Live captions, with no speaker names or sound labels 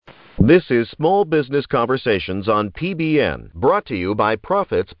This is Small Business Conversations on PBN, brought to you by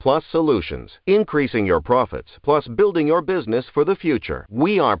Profits Plus Solutions. Increasing your profits, plus building your business for the future.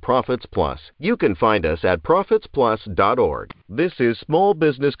 We are Profits Plus. You can find us at profitsplus.org. This is Small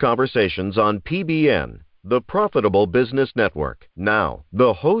Business Conversations on PBN, the Profitable Business Network. Now,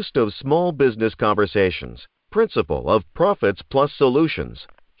 the host of Small Business Conversations, principal of Profits Plus Solutions.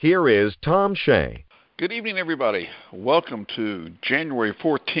 Here is Tom Shea. Good evening, everybody. Welcome to January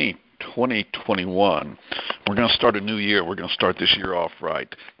 14th, 2021. We're going to start a new year. We're going to start this year off right.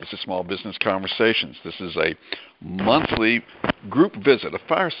 This is Small Business Conversations. This is a monthly group visit, a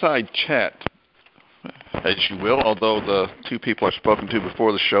fireside chat, as you will, although the two people I've spoken to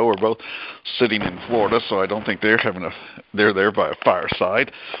before the show are both sitting in Florida, so I don't think they're there by a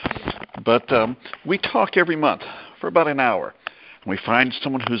fireside. But we talk every month for about an hour. We find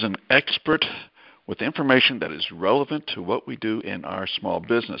someone who's an expert with information that is relevant to what we do in our small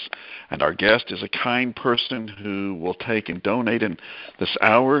business. And our guest is a kind person who will take and donate in this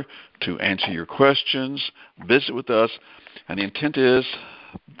hour to answer your questions, visit with us, and the intent is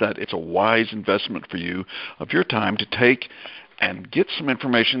that it's a wise investment for you of your time to take and get some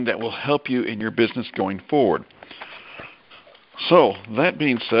information that will help you in your business going forward. So, that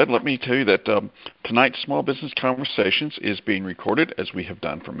being said, let me tell you that tonight's Small Business Conversations is being recorded, as we have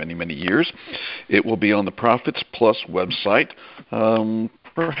done for many, many years. It will be on the Profits Plus website,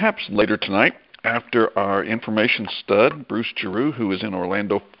 perhaps later tonight, after our information stud, Bruce Giroux, who is in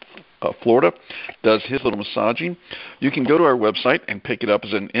Orlando, Florida, does his little massaging. You can go to our website and pick it up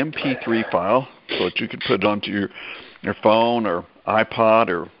as an MP3 file so that you can put it onto your phone or iPod,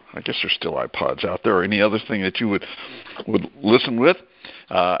 or I guess there's still iPods out there, or any other thing that you would listen with.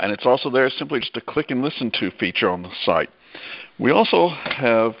 And it's also there simply just a click and listen to feature on the site. We also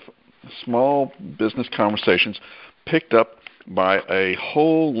have Small Business Conversations picked up by a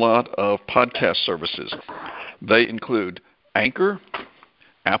whole lot of podcast services. They include Anchor,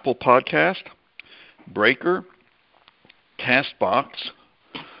 Apple Podcast, Breaker, CastBox,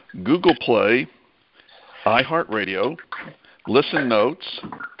 Google Play, iHeartRadio, Listen Notes,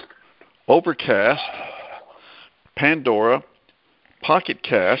 Overcast, Pandora, Pocket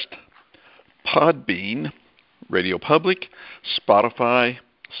Cast, Podbean, Radio Public, Spotify,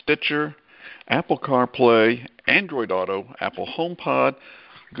 Stitcher, Apple CarPlay, Android Auto, Apple HomePod,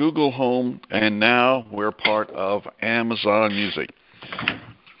 Google Home, and now we're part of Amazon Music.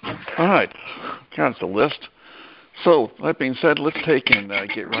 All right, that's the list. So, that being said, let's take and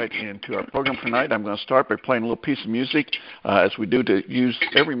get right into our program tonight. I'm going to start by playing a little piece of music, as we do to use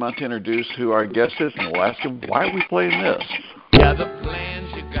every month to introduce who our guest is, and we'll ask them, why are we playing this? Yeah, the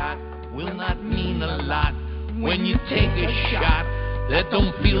plans you got will not mean a lot when you take a shot that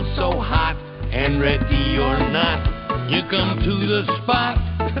don't feel so hot, and ready or not, you come to the spot,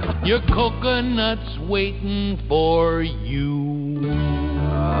 your coconut's waiting for you.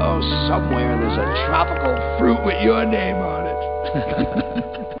 Oh, somewhere there's a tropical fruit with your name on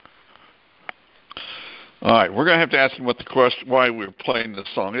it. All right, we're going to have to ask him what the question, why we're playing this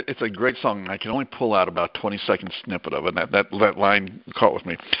song. It's a great song, and I can only pull out about 20-second snippet of it. That line caught with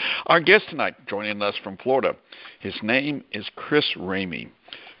me. Our guest tonight, joining us from Florida, his name is Chris Ramey.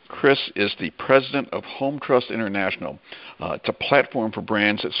 Chris is the president of Home Trust International. It's a platform for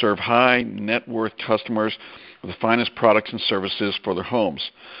brands that serve high net worth customers with the finest products and services for their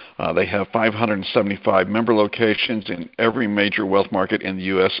homes. They have 575 member locations in every major wealth market in the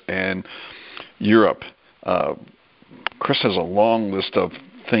U.S. and Europe. Chris has a long list of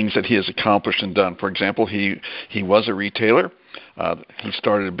things that he has accomplished and done. For example, he was a retailer. He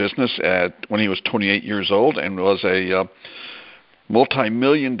started a business when he was 28 years old and was a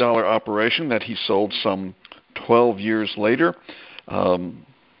multi-million-dollar operation that he sold some 12 years later.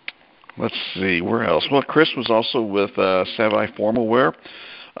 Let's see, where else? Well, Chris was also with Savvy Formal Wear.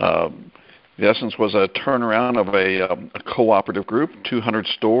 The essence was a turnaround of a cooperative group, 200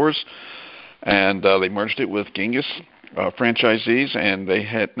 stores, and they merged it with Genghis franchisees, and they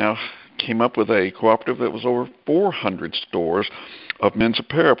had now came up with a cooperative that was over 400 stores of men's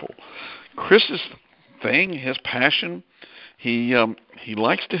apparel. Chris's thing, his passion, he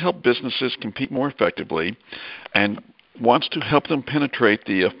likes to help businesses compete more effectively and wants to help them penetrate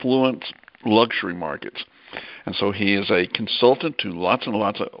the affluent luxury markets. And so he is a consultant to lots and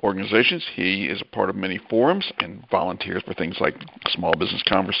lots of organizations. He is a part of many forums and volunteers for things like Small Business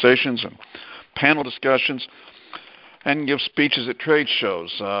Conversations and panel discussions, and gives speeches at trade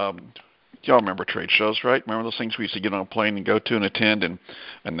shows. Y'all remember trade shows, right? Remember those things we used to get on a plane and go to and attend, and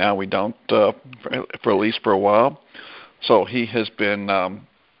now we don't, for at least for a while. So he has been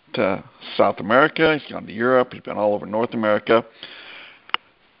to South America, he's gone to Europe, he's been all over North America.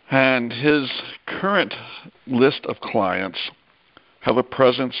 And his current list of clients have a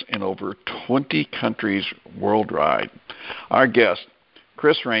presence in over 20 countries worldwide. Our guest,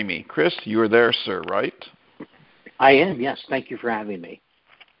 Chris Ramey. Chris, you are there, sir, right? I am, yes. Thank you for having me.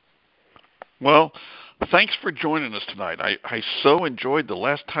 Well, thanks for joining us tonight. I so enjoyed the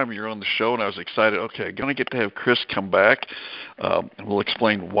last time you were on the show, and I was excited. Okay, I'm going to get to have Chris come back. And we'll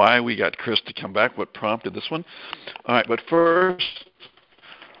explain why we got Chris to come back, what prompted this one. All right, but first,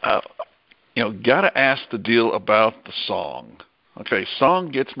 got to ask the deal about the song. Okay,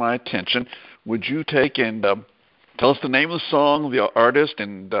 song gets my attention. Would you take and tell us the name of the song, the artist,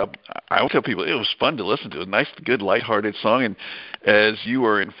 and I would tell people it was fun to listen to. A nice, good, lighthearted song. And as you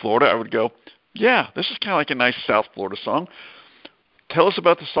were in Florida, I would go, yeah, this is kind of like a nice South Florida song. Tell us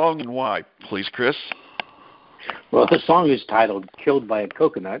about the song and why, please, Chris. Well, the song is titled Killed by a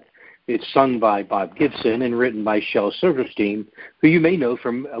Coconut. It's sung by Bob Gibson and written by Shel Silverstein, who you may know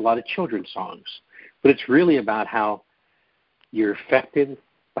from a lot of children's songs. But it's really about how you're affected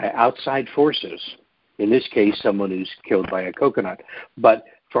by outside forces. In this case, someone who's killed by a coconut. But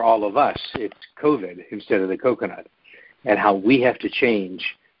for all of us, it's COVID instead of the coconut. And how we have to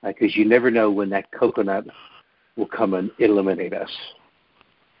change, because you never know when that coconut will come and eliminate us.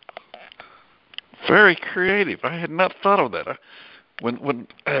 Very creative. I had not thought of that. When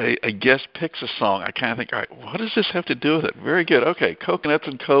a guest picks a song, I kind of think, all right, what does this have to do with it? Very good. Okay, coconuts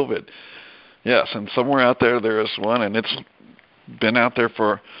and COVID. Yes, and somewhere out there is one, and it's been out there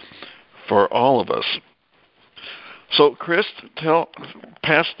for all of us. So, Chris,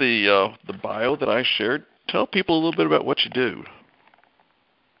 past the bio that I shared, tell people a little bit about what you do.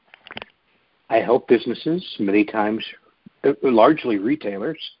 I help businesses, many times largely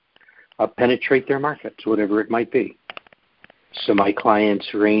retailers, penetrate their markets, whatever it might be. So my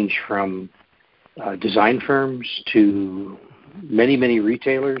clients range from design firms to many, many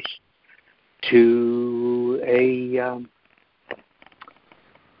retailers to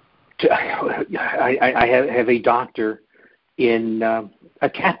I have a doctor a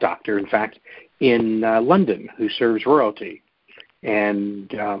cat doctor, in fact, in London who serves royalty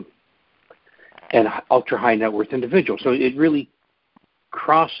and ultra high net worth individuals. So it really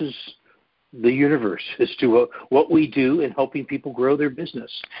crosses the universe as to what we do in helping people grow their business,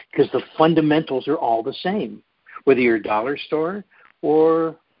 because the fundamentals are all the same, whether you're a dollar store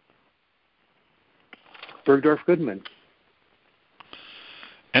or Bergdorf Goodman.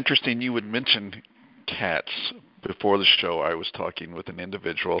 Interesting you would mention cats. Before the show, I was talking with an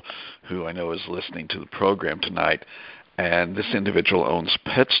individual who I know is listening to the program tonight, and this individual owns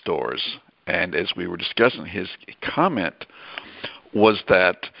pet stores. And as we were discussing, his comment was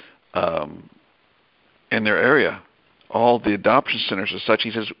that in their area, all the adoption centers are such,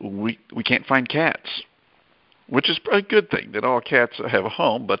 he says, we can't find cats, which is a good thing, that all cats have a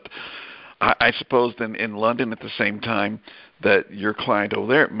home. But I suppose then in London at the same time that your client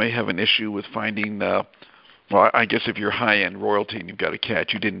over there may have an issue with finding, well, I guess if you're high-end royalty and you've got a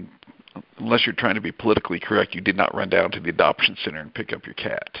cat, you didn't, unless you're trying to be politically correct, you did not run down to the adoption center and pick up your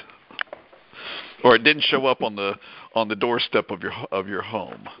cat. Or it didn't show up on the doorstep of your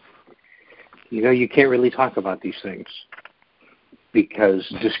home. You know, you can't really talk about these things because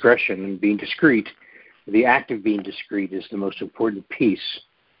discretion and being discreet, the act of being discreet is the most important piece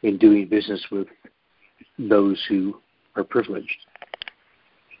in doing business with those who are privileged.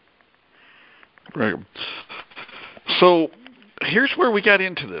 Right. So here's where we got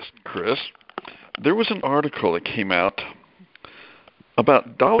into this, Chris. There was an article that came out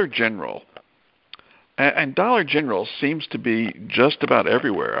about Dollar General. And Dollar General seems to be just about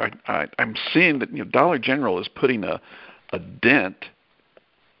everywhere. I'm seeing that Dollar General is putting a dent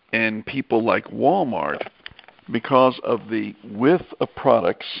in people like Walmart because of the width of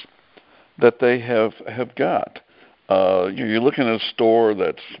products that they have got. You're looking at a store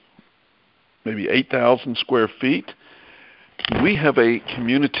that's maybe 8,000 square feet. We have a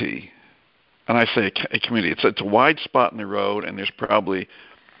community, and I say a community. It's a wide spot in the road, and there's probably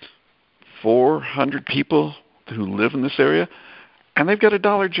 400 people who live in this area, and they've got a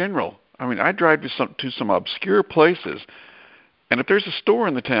Dollar General. I mean, I drive to some obscure places, and if there's a store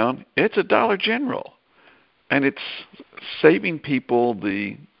in the town, it's a Dollar General. And it's saving people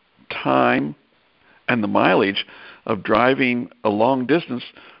the time and the mileage of driving a long distance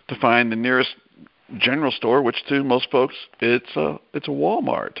to find the nearest general store, which to most folks, it's a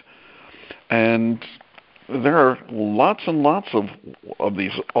Walmart. And there are lots and lots of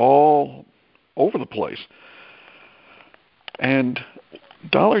these all over the place. And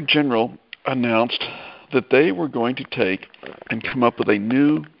Dollar General announced that they were going to take and come up with a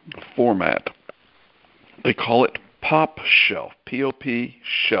new format. They call it Pop Shelf, P-O-P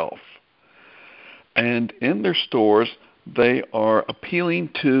Shelf. And in their stores, they are appealing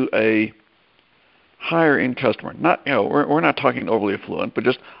to a higher end customer. Not, we're not talking overly affluent, but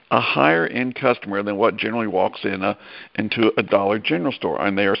just a higher end customer than what generally walks into a Dollar General store.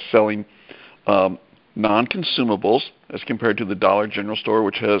 And they are selling non-consumables as compared to the Dollar General store,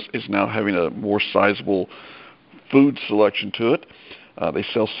 which is now having a more sizable food selection to it. They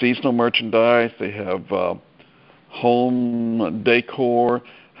sell seasonal merchandise. They have home decor.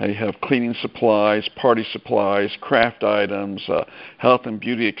 They have cleaning supplies, party supplies, craft items, health and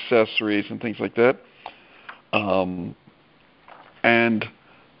beauty accessories, and things like that. And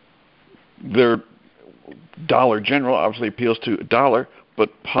their Dollar General obviously appeals to $1,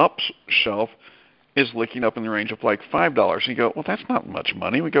 but Pop's Shelf is looking up in the range of like $5. You go, well, that's not much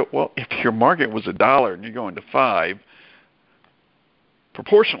money. We go, well, if your market was $1 and you're going to $5,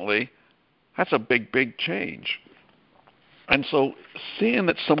 proportionally, that's a big, big change. And so seeing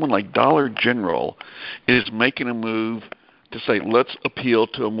that someone like Dollar General is making a move to say, let's appeal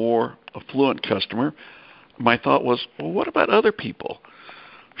to a more affluent customer, my thought was, well, what about other people?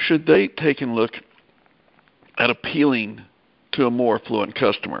 Should they take a look at appealing to a more affluent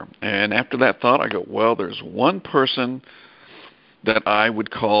customer? And after that thought, I go, well, there's one person that I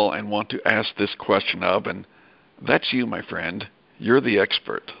would call and want to ask this question of, and that's you, my friend. You're the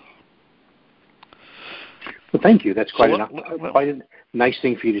expert. Well, thank you. That's quite a nice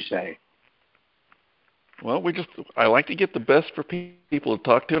thing for you to say. Well, I like to get the best for people to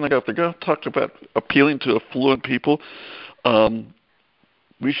talk to, and if they're going to talk about appealing to affluent people,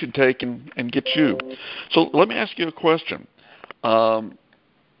 we should take and get you. So let me ask you a question.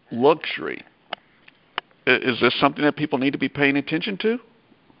 Luxury. Is this something that people need to be paying attention to?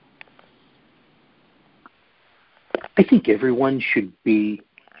 I think everyone should be.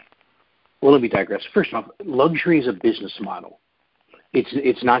 Well, let me digress. First off, luxury is a business model.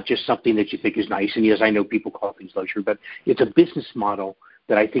 It's not just something that you think is nice. And yes, I know people call things luxury, but it's a business model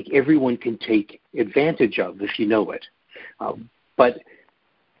that I think everyone can take advantage of if you know it. But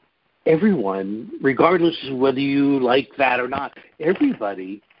everyone, regardless of whether you like that or not,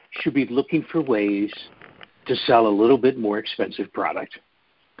 everybody should be looking for ways to sell a little bit more expensive product.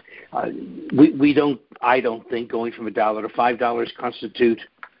 I don't think going from $1 to $5 constitute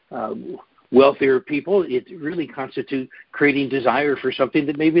wealthier people. It really constitutes creating desire for something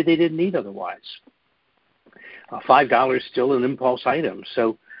that maybe they didn't need otherwise. $5 is still an impulse item.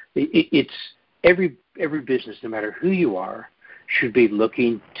 So it's every business, no matter who you are, should be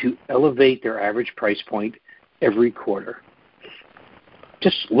looking to elevate their average price point every quarter.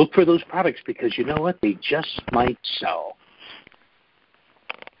 Just look for those products because you know what? They just might sell.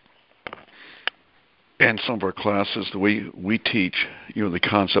 And some of our classes, we teach, the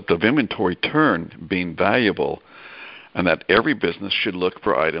concept of inventory turn being valuable, and that every business should look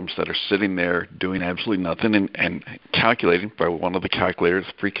for items that are sitting there doing absolutely nothing and calculating by one of the calculators,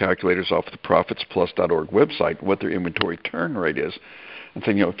 free calculators off the profitsplus.org website, what their inventory turn rate is. And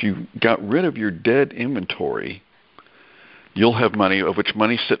saying, if you got rid of your dead inventory, you'll have money, of which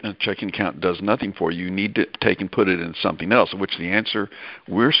money sitting in a checking account does nothing for you. You need to take and put it in something else, which the answer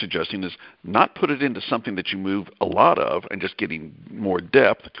we're suggesting is not put it into something that you move a lot of and just getting more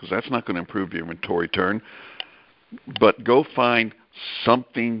depth, because that's not going to improve your inventory turn, but go find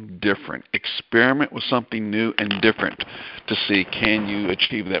something different. Experiment with something new and different to see, can you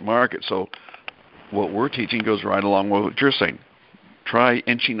achieve that market? So what we're teaching goes right along with what you're saying. Try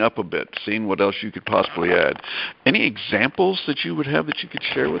inching up a bit, seeing what else you could possibly add. Any examples that you would have that you could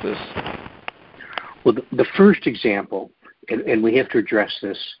share with us? Well, the first example, and we have to address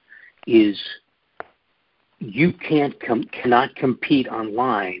this, is you cannot compete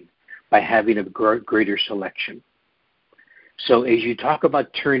online by having a greater selection. So as you talk about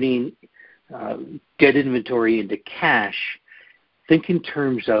turning dead inventory into cash, think in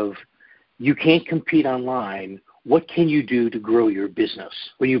terms of you can't compete online. What can you do to grow your business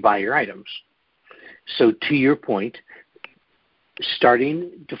when you buy your items? So to your point,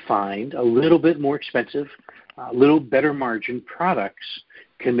 starting to find a little bit more expensive, a little better margin products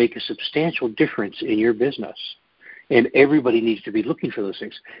can make a substantial difference in your business. And everybody needs to be looking for those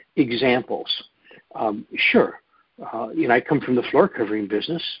things. Examples. Sure. I come from the floor covering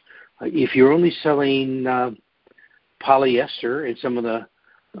business. If you're only selling polyester and some of the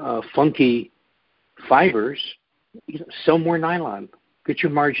funky fibers, sell more nylon. Get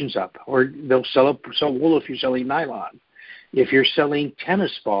your margins up. Or they'll sell wool if you're selling nylon. If you're selling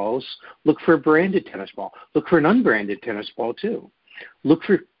tennis balls, look for a branded tennis ball. Look for an unbranded tennis ball, too. Look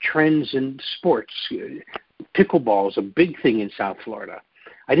for trends in sports. Pickleball is a big thing in South Florida.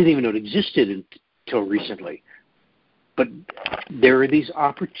 I didn't even know it existed until recently. But there are these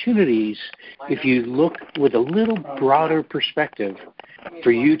opportunities, if you look with a little broader perspective,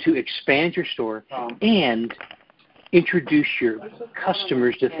 for you to expand your store and introduce your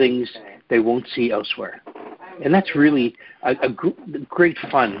customers to things they won't see elsewhere. And that's really a great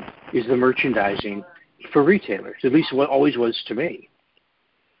fun, is the merchandising for retailers, at least what always was to me.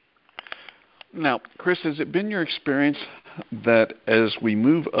 Now, Chris, has it been your experience that as we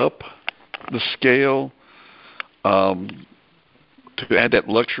move up the scale, to add that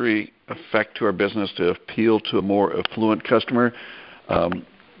luxury effect to our business, to appeal to a more affluent customer,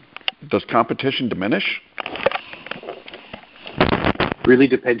 does competition diminish? Really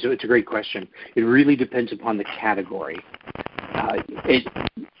depends. It's a great question. It really depends upon the category. I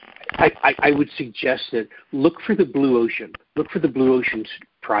would suggest that look for the blue ocean. Look for the blue ocean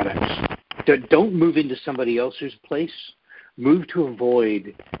products. Don't move into somebody else's place. Move to a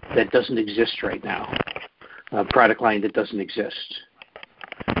void that doesn't exist right now, a product line that doesn't exist.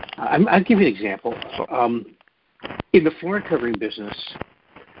 I'll give you an example. In the floor covering business,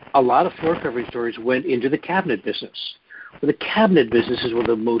 a lot of floor covering stores went into the cabinet business. Well, the cabinet business is one of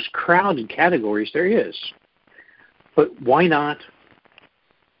the most crowded categories there is. But why not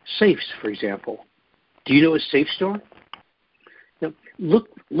safes, for example? Do you know a safe store? Now, look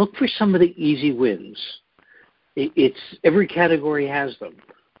for some of the easy wins. It's every category has them.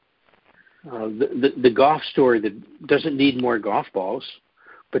 The golf store that doesn't need more golf balls,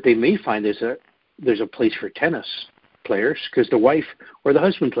 but they may find there's a place for tennis players because the wife or the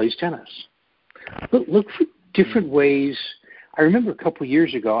husband plays tennis. Look for different ways. I remember a couple of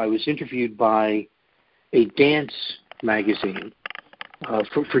years ago I was interviewed by a dance magazine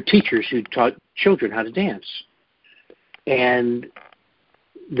for teachers who taught children how to dance. And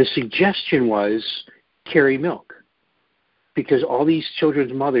the suggestion was carry milk, because all these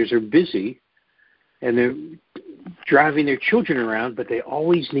children's mothers are busy and they're driving their children around, but they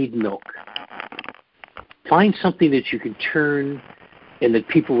always need milk. Find something that you can turn and that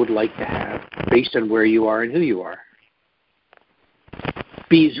people would like to have based on where you are and who you are.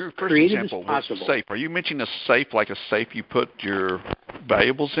 Be as creative as possible. Safe. Are you mentioning a safe like a safe you put your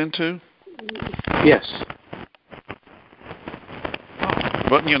valuables into? Yes.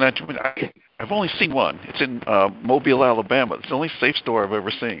 But I've only seen one. It's in Mobile, Alabama. It's the only safe store I've ever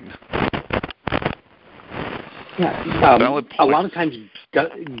seen. Yeah, a lot of times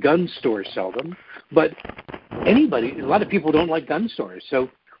gun stores sell them, but a lot of people don't like gun stores. So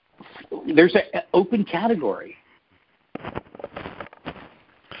there's an open category.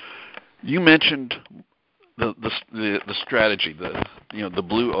 You mentioned the strategy, the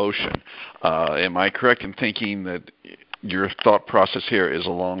blue ocean. Am I correct in thinking that your thought process here is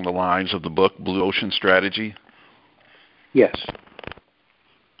along the lines of the book Blue Ocean Strategy? Yes.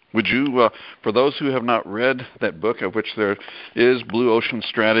 Would you, for those who have not read that book, of which there is Blue Ocean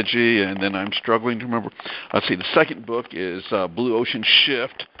Strategy, and then I'm struggling to remember. Let's see, the second book is Blue Ocean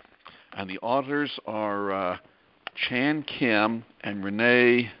Shift, and the authors are Chan Kim and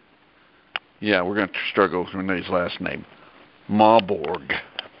Renee. Yeah, we're going to struggle with Renee's last name, Marburg,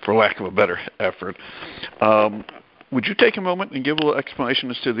 for lack of a better effort. Would you take a moment and give a little explanation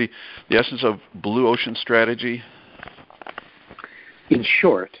as to the essence of Blue Ocean Strategy? In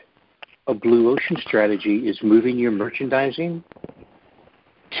short, a blue ocean strategy is moving your merchandising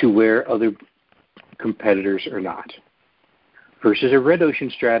to where other competitors are not, versus a red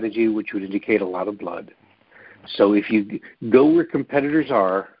ocean strategy, which would indicate a lot of blood. So if you go where competitors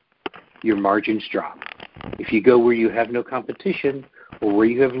are, your margins drop. If you go where you have no competition or where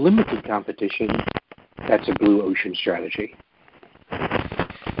you have limited competition, that's a blue ocean strategy.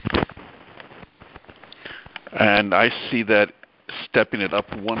 And I see that stepping it up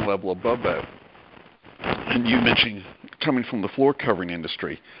one level above that. And you mentioned coming from the floor covering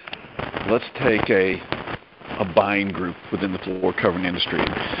industry. Let's take a buying group within the floor covering industry.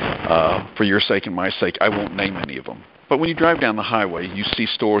 For your sake and my sake, I won't name any of them. But when you drive down the highway, you see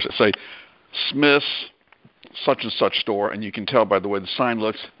stores that say, Smith's such and such store, and you can tell by the way the sign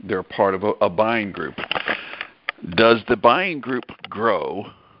looks, they're part of a buying group. Does the buying group grow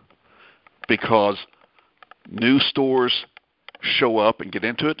because new stores show up and get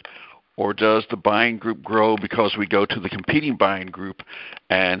into it, or does the buying group grow because we go to the competing buying group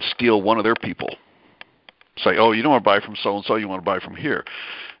and steal one of their people? Say, oh, you don't want to buy from so-and-so, you want to buy from here.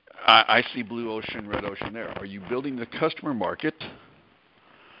 I see blue ocean, red ocean there. Are you building the customer market,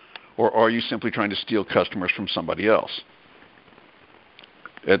 or are you simply trying to steal customers from somebody else?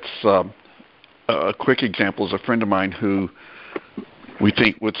 It's a quick example is a friend of mine who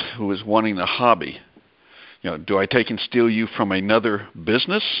is wanting a hobby. Do I take and steal you from another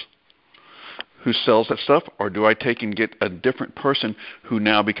business who sells that stuff, or do I take and get a different person who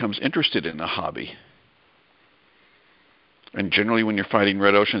now becomes interested in the hobby? And generally when you're fighting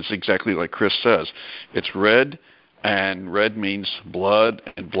red ocean, it's exactly like Chris says. It's red, and red means blood,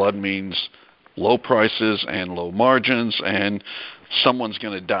 and blood means low prices and low margins, and someone's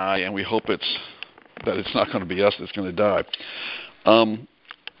going to die, and we hope it's not going to be us that's going to die.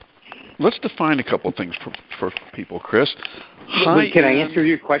 Let's define a couple of things for people, Chris. Can I answer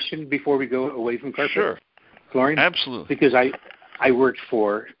your question before we go away from carpet? Sure. Flooring? Absolutely. Because I worked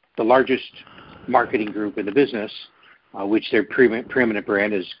for the largest marketing group in the business, which their preeminent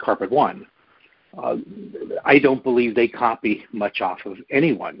brand is Carpet One. I don't believe they copy much off of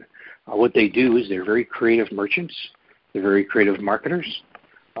anyone. What they do is they're very creative merchants. They're very creative marketers.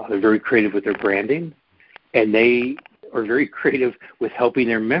 They're very creative with their branding. And they are very creative with helping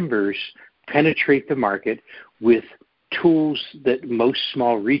their members penetrate the market with tools that most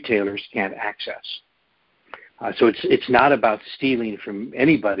small retailers can't access. So it's not about stealing from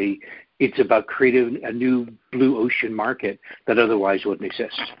anybody. It's about creating a new blue ocean market that otherwise wouldn't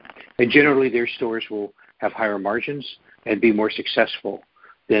exist. And generally, their stores will have higher margins and be more successful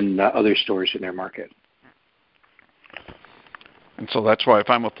than other stores in their market. And so that's why if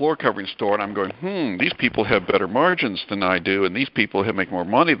I'm a floor covering store and I'm going, these people have better margins than I do, and these people make more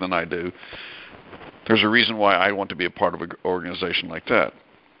money than I do, there's a reason why I want to be a part of an organization like that.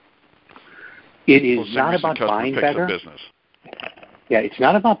 It is not about buying better. Yeah, it's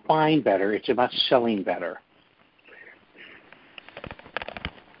not about buying better. It's about selling better.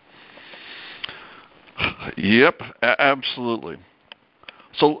 Yep, absolutely.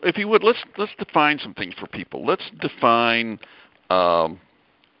 So if you would, let's define some things for people. Let's define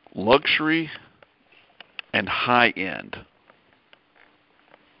luxury and high-end.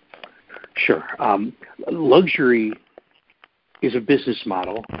 Sure. Luxury is a business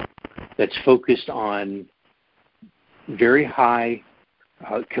model that's focused on very high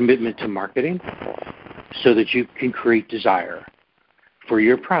commitment to marketing so that you can create desire for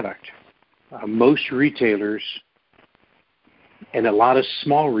your product. Most retailers and a lot of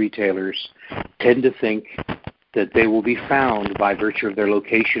small retailers tend to think that they will be found by virtue of their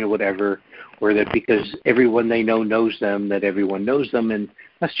location or whatever, or that because everyone they know knows them, that everyone knows them, and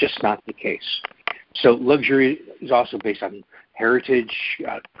that's just not the case. So luxury is also based on heritage,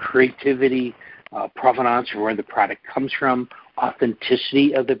 creativity, provenance, from where the product comes from,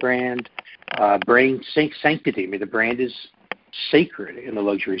 authenticity of the brand, brand sanctity. I mean, the brand is sacred in the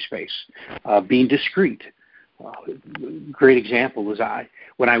luxury space. Being discreet. Great example was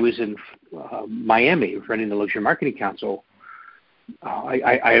when I was in Miami running the Luxury Marketing Council,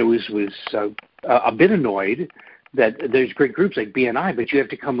 I always was a bit annoyed that there's great groups like BNI, but you have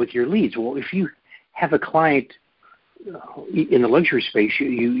to come with your leads. Well, if you have a client in the luxury space,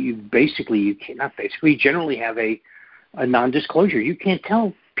 you generally have a non-disclosure. You can't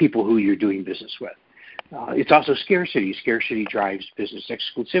tell people who you're doing business with. It's also scarcity. Scarcity drives business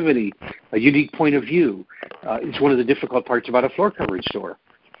exclusivity, a unique point of view. It's one of the difficult parts about a floor coverage store.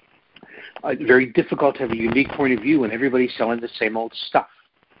 Very difficult to have a unique point of view when everybody's selling the same old stuff.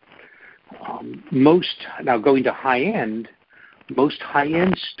 Now going to high-end, most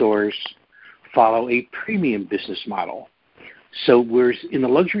high-end stores follow a premium business model. So whereas in the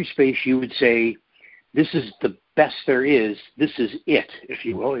luxury space you would say, this is the best there is, this is it, if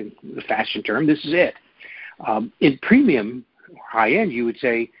you will, in the fashion term, this is it. In premium, high-end, you would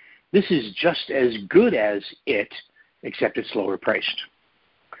say, this is just as good as it, except it's lower priced.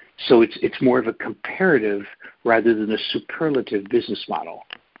 So it's more of a comparative rather than a superlative business model.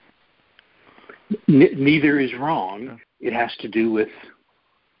 Neither is wrong. It has to do with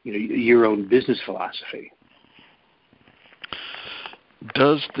your own business philosophy.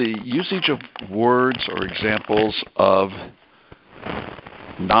 Does the usage of words or examples of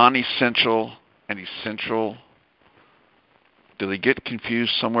non-essential and essential, do they get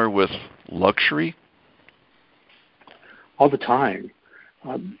confused somewhere with luxury? All the time.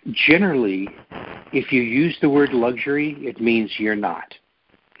 Generally, if you use the word luxury, it means you're not.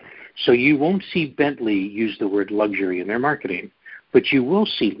 So you won't see Bentley use the word luxury in their marketing, but you will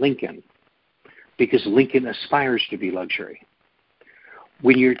see Lincoln, because Lincoln aspires to be luxury.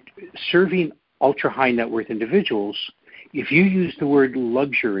 When you're serving ultra-high net worth individuals, if you use the word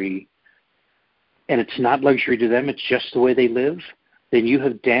luxury and it's not luxury to them, it's just the way they live, then you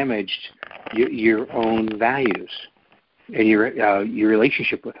have damaged your own values and your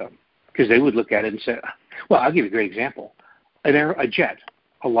relationship with them. Because they would look at it and say, well, I'll give you a great example. A jet.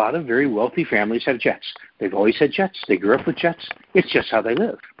 A lot of very wealthy families have jets. They've always had jets. They grew up with jets. It's just how they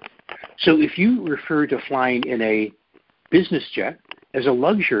live. So if you refer to flying in a business jet as a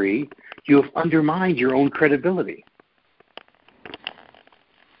luxury, you have undermined your own credibility.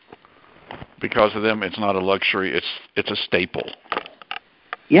 Because of them, it's not a luxury, it's a staple.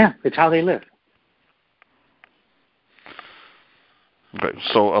 Yeah, it's how they live. Okay,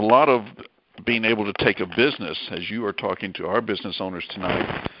 so a lot of being able to take a business, as you are talking to our business owners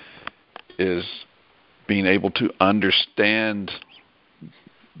tonight, is being able to understand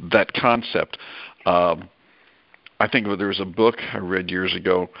that concept. I think there was a book I read years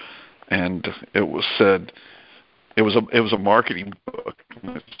ago, and it was said it was a marketing book.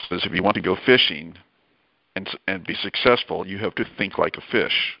 It says if you want to go fishing and be successful, you have to think like a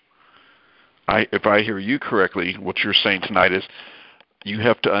fish. If I hear you correctly, what you're saying tonight is you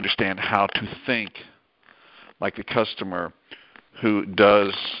have to understand how to think like the customer who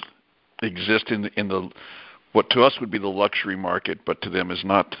does exist in the what to us would be the luxury market, but to them is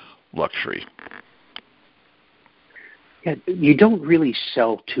not luxury. Yeah, you don't really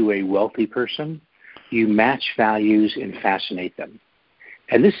sell to a wealthy person. You match values and fascinate them.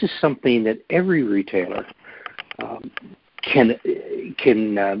 And this is something that every retailer can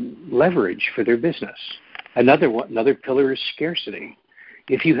leverage for their business. Another pillar is scarcity.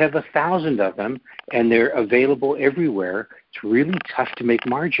 If you have 1,000 of them and they're available everywhere, it's really tough to make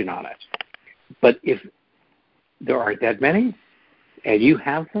margin on it. But if there aren't that many and you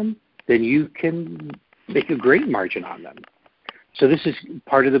have them, then you can make a great margin on them. So this is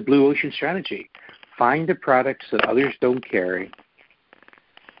part of the Blue Ocean strategy. Find the products that others don't carry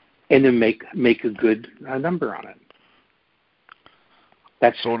and then make a good number on it.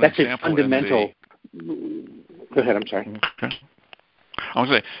 That's a fundamental. Go ahead, I'm sorry. Okay. I was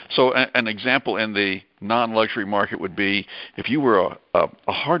going to say, so an example in the non-luxury market would be if you were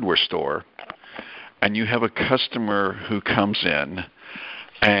a hardware store and you have a customer who comes in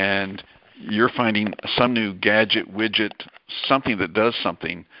and you're finding some new gadget, widget, something that does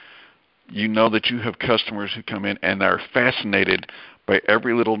something, you know that you have customers who come in and are fascinated by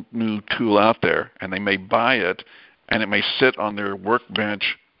every little new tool out there, and they may buy it, and it may sit on their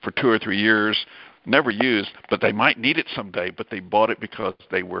workbench for 2 or 3 years, never used, but they might need it someday, but they bought it because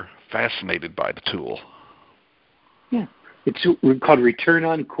they were fascinated by the tool. Yeah. It's called return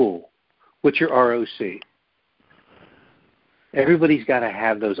on cool. What's your ROC? Everybody's got to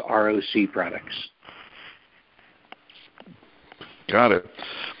have those ROC products. Got it.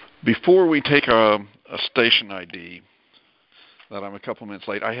 Before we take a station ID, that I'm a couple minutes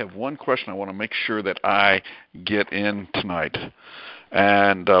late, I have one question I want to make sure that I get in tonight.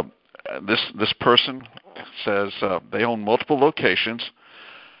 And this person says they own multiple locations,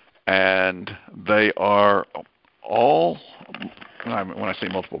 and they are all, when I say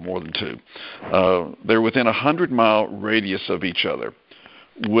multiple, more than 2, they're within a 100-mile radius of each other.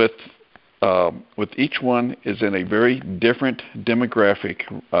 With each one is in a very different demographic,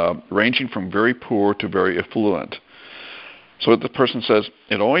 ranging from very poor to very affluent. So the person says,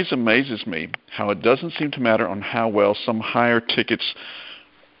 it always amazes me how it doesn't seem to matter on how well some higher tickets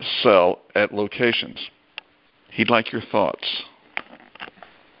sell at locations. He'd like your thoughts.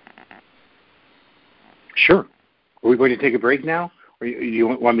 Sure. Are we going to take a break now? Or you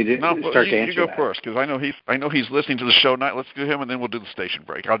want me to start to answer that? You go first, because I know he's listening to the show tonight. Let's do him, and then we'll do the station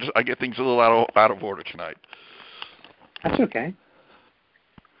break. I get things a little out of order tonight. That's okay.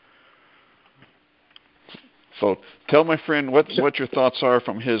 So tell my friend what your thoughts are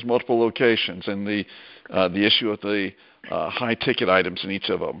from his multiple locations and the issue of the high ticket items in each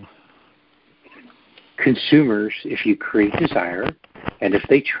of them. Consumers, if you create desire, and if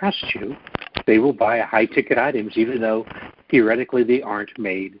they trust you, they will buy high ticket items, even though theoretically they aren't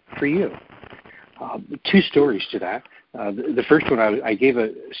made for you. 2 stories to that. The first one, I gave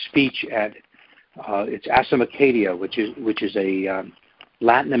a speech at it's Asamacadia, which is a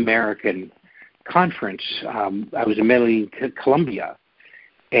Latin American conference. I was in Medellin, Colombia,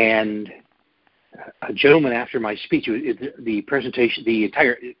 and a gentleman after my speech, the presentation, the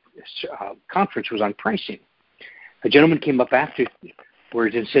entire conference was on pricing. A gentleman came up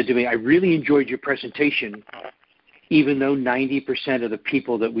afterwards and said to me, I really enjoyed your presentation, even though 90% of the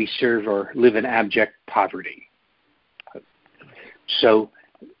people that we serve live in abject poverty. So,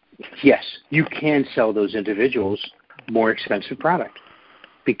 yes, you can sell those individuals more expensive product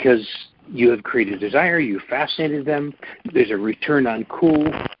because you have created desire, you fascinated them, there's a return on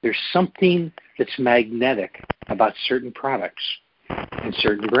cool, there's something that's magnetic about certain products and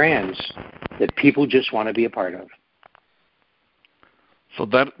certain brands that people just want to be a part of. So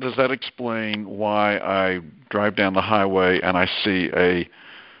does that explain why I drive down the highway and I see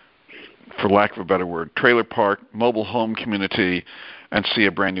for lack of a better word, trailer park, mobile home community, and see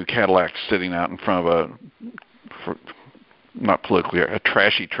a brand new Cadillac sitting out in front of not politically, a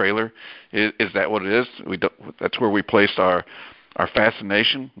trashy trailer. Is that what it is? That's where we placed our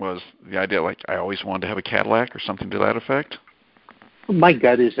fascination, was the idea like I always wanted to have a Cadillac or something to that effect? My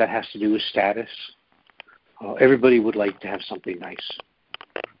gut is that has to do with status. Everybody would like to have something nice.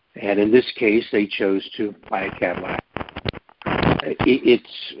 And in this case, they chose to buy a Cadillac.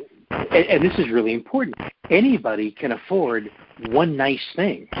 And this is really important. Anybody can afford one nice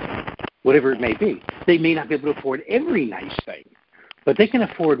thing, whatever it may be. They may not be able to afford every nice thing, but they can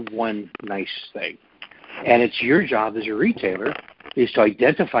afford one nice thing. And it's your job as a retailer is to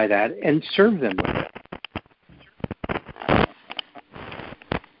identify that and serve them with it.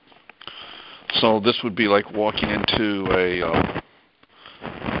 So this would be like walking into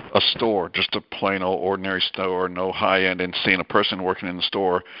a store, just a plain old ordinary store, no high end, and seeing a person working in the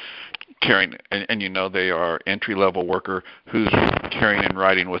store carrying, and you know they are entry-level worker who's carrying and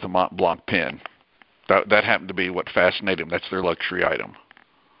writing with a Mont Blanc pen. That happened to be what fascinated them. That's their luxury item.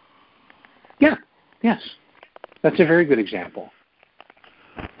 Yeah, yes. That's a very good example.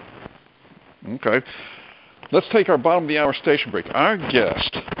 Okay. Let's take our bottom of the hour station break. Our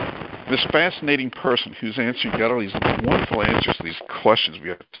guest, this fascinating person who's got all these wonderful answers to these questions we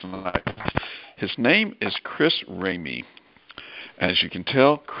have tonight. His name is Chris Ramey. As you can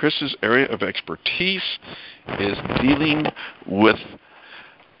tell, Chris's area of expertise is dealing with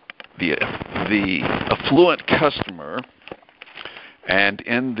the affluent customer, and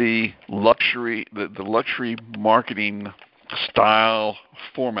in the luxury marketing style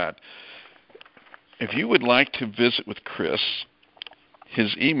format. If you would like to visit with Chris,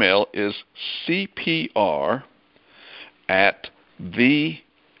 his email is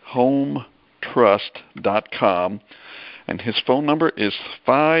cpr@thehometrust.com, and his phone number is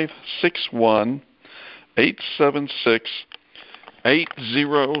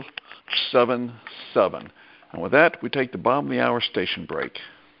 561-876-8077. And with that, we take the bottom of the hour station break.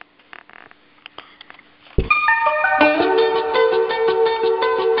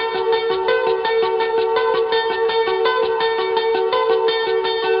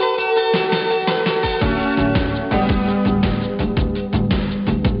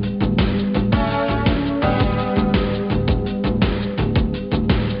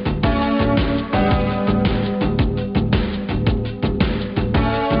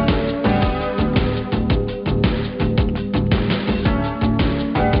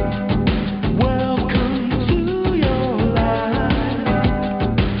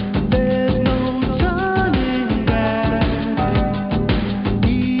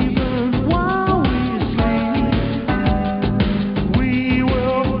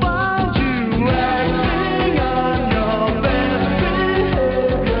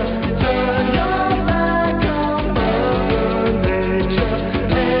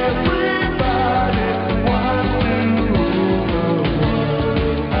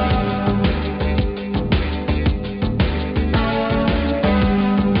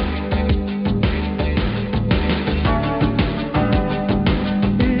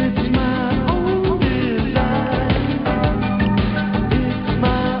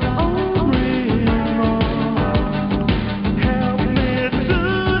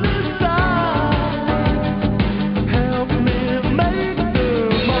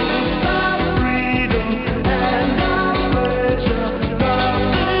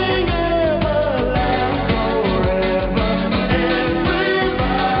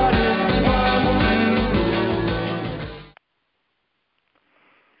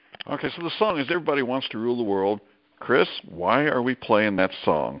 Okay, so the song is Everybody Wants to Rule the World. Chris, why are we playing that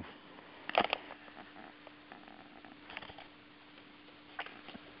song?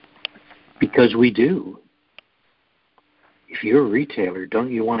 Because we do. If you're a retailer,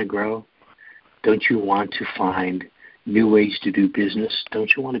 don't you want to grow? Don't you want to find new ways to do business?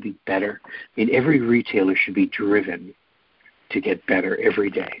 Don't you want to be better? I mean, every retailer should be driven to get better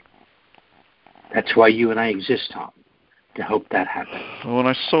every day. That's why you and I exist, Tom, to help that happen. Oh, and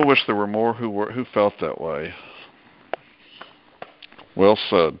I so wish there were more who felt that way. Well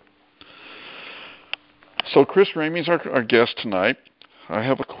said. So Chris Ramey is our guest tonight. I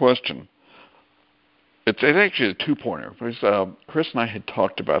have a question. It's actually a two-pointer. Chris and I had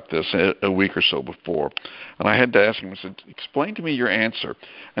talked about this a week or so before, and I had to ask him. I said, "Explain to me your answer,"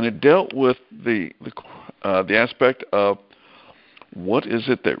 and it dealt with the aspect of what is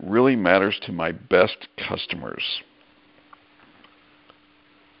it that really matters to my best customers.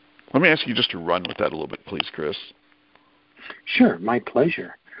 Let me ask you just to run with that a little bit, please, Chris. Sure, my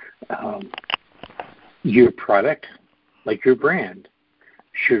pleasure. Your product, like your brand,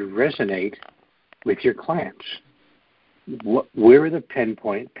 should resonate with your clients. Where are the pain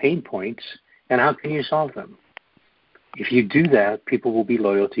points, and how can you solve them? If you do that, people will be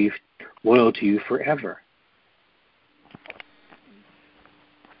loyal to you forever.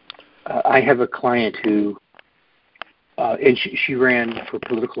 I have a client who, and she ran for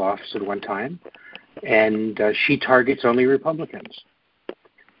political office at one time, and she targets only Republicans.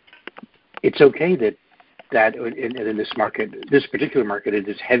 It's okay that in this market, this particular market, it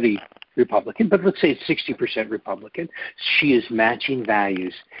is heavy Republican, but let's say it's 60% Republican. She is matching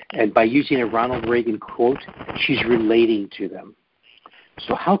values, and by using a Ronald Reagan quote, she's relating to them.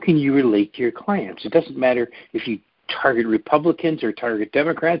 So how can you relate to your clients? It doesn't matter if you target Republicans or target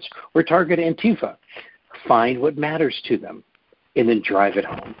Democrats or target Antifa. Find what matters to them and then drive it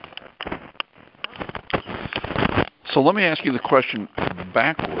home. So let me ask you the question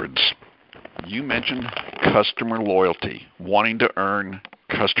backwards. You mentioned customer loyalty, wanting to earn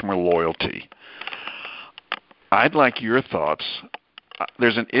customer loyalty. I'd like your thoughts.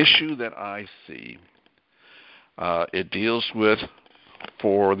 There's an issue that I see. It deals with,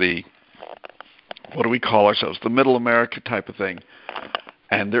 for the, what do we call ourselves, the middle America type of thing,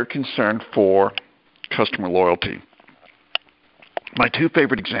 and they're concerned for customer loyalty. My two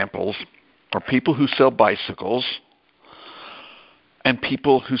favorite examples are people who sell bicycles and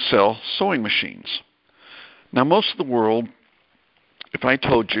people who sell sewing machines. Now, most of the world, if I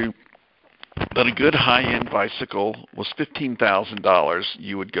told you that a good high-end bicycle was $15,000,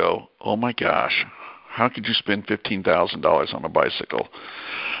 you would go, oh my gosh, how could you spend $15,000 on a bicycle?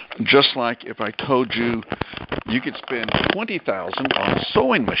 Just like if I told you you could spend $20,000 on a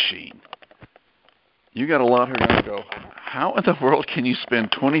sewing machine, you got a lot who are going to go, how in the world can you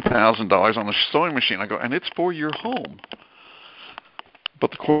spend $20,000 on a sewing machine? I go, and it's for your home.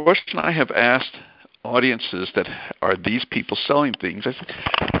 But the question I have asked audiences that are these people selling things, I said,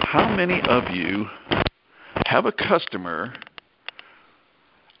 how many of you have a customer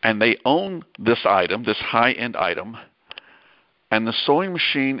and they own this item, this high-end item, and the sewing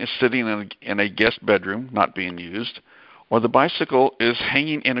machine is sitting in a guest bedroom, not being used, or the bicycle is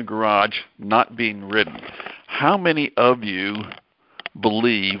hanging in a garage, not being ridden? How many of you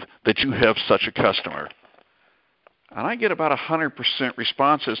believe that you have such a customer? And I get about 100%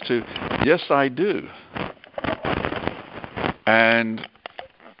 responses to, yes, I do. And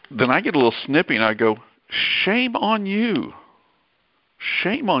then I get a little snippy and I go, shame on you.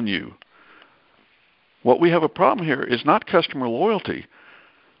 Shame on you. What we have a problem here is not customer loyalty,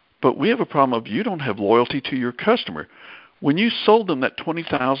 but we have a problem of you don't have loyalty to your customer. When you sold them that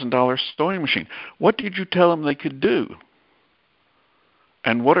 $20,000 sewing machine, what did you tell them they could do?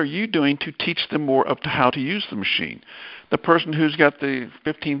 And what are you doing to teach them more of how to use the machine? The person who's got the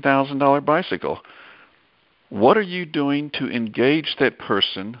 $15,000 bicycle, what are you doing to engage that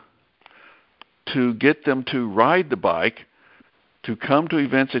person, to get them to ride the bike, to come to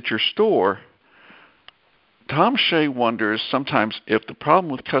events at your store? Tom Shea wonders sometimes if the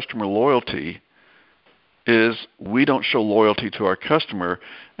problem with customer loyalty is we don't show loyalty to our customer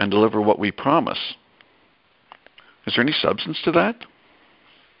and deliver what we promise. Is there any substance to that?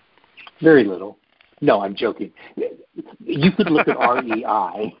 Very little. No, I'm joking. You could look at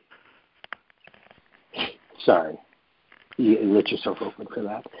REI. Sorry. You let yourself open for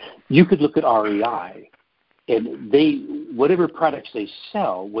that. You could look at REI, and whatever products they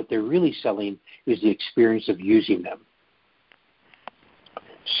sell, what they're really selling is the experience of using them.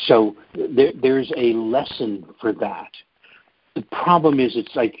 So there's a lesson for that. The problem is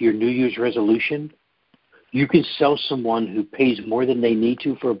it's like your New Year's resolution. You can sell someone who pays more than they need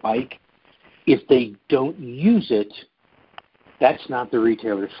to for a bike. If they don't use it, that's not the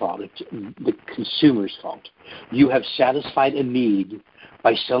retailer's fault. It's the consumer's fault. You have satisfied a need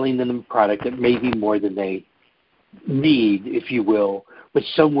by selling them a product that may be more than they need, if you will, but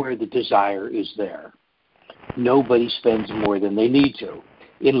somewhere the desire is there. Nobody spends more than they need to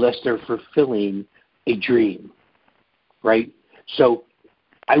unless they're fulfilling a dream, right? So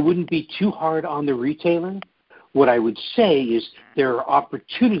I wouldn't be too hard on the retailer. What I would say is there are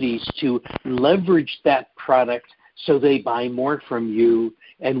opportunities to leverage that product so they buy more from you,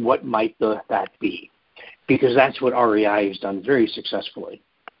 and what might that be? Because that's what REI has done very successfully.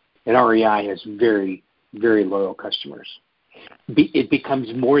 And REI has very, very loyal customers. It becomes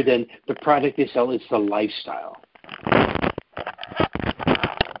more than the product they sell, it's the lifestyle.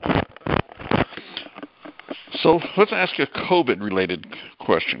 So let's ask a COVID-related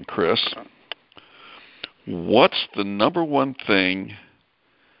question, Chris. What's the number one thing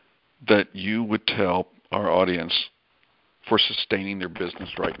that you would tell our audience for sustaining their business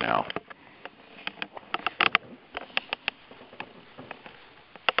right now?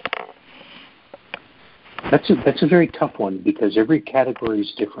 That's a very tough one because every category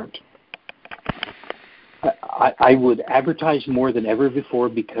is different. I would advertise more than ever before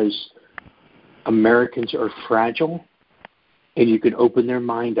because Americans are fragile, and you can open their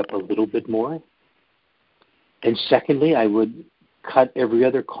mind up a little bit more. And secondly, I would cut every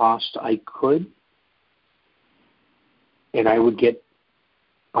other cost I could, and I would get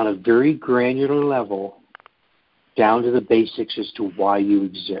on a very granular level down to the basics as to why you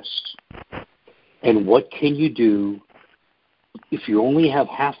exist. And what can you do if you only have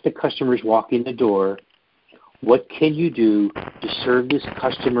half the customers walking the door? What can you do to serve this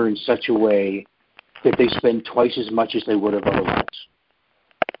customer in such a way that they spend twice as much as they would have otherwise?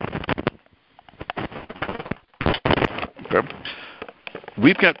 Okay.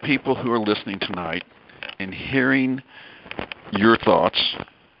 We've got people who are listening tonight and hearing your thoughts,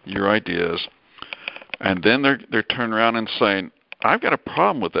 your ideas, and then they're turning around and saying, I've got a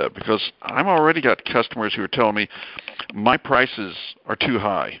problem with that because I've already got customers who are telling me my prices are too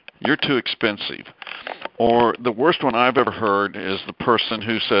high, you're too expensive. Or the worst one I've ever heard is the person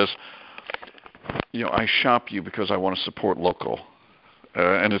who says, I shop you because I want to support local.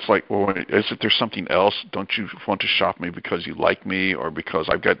 And it's like, well, is it there something else? Don't you want to shop me because you like me or because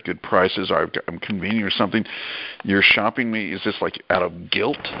I've got good prices or I'm convenient or something? You're shopping me, is this like out of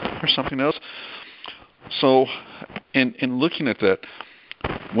guilt or something else? So in looking at that,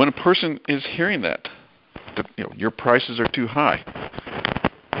 when a person is hearing that your prices are too high,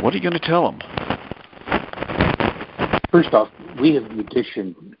 what are you going to tell them? First off, we have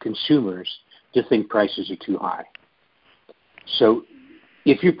conditioned consumers to think prices are too high. So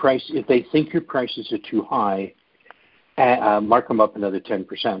if they think your prices are too high, mark them up another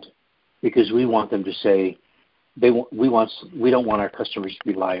 10%, because we want them to say we don't want our customers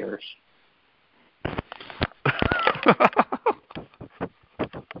to be liars.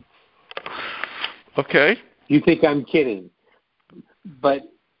 Okay. You think I'm kidding, but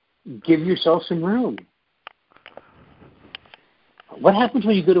give yourself some room. What happens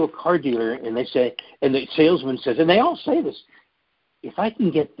when you go to a car dealer and they say, and the salesman says, and they all say this, if I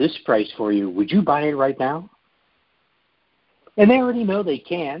can get this price for you, would you buy it right now? And they already know they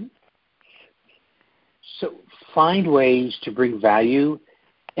can. So find ways to bring value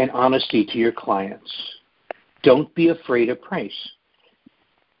and honesty to your clients. Don't be afraid of price.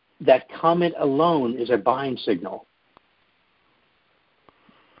 That comment alone is a buying signal.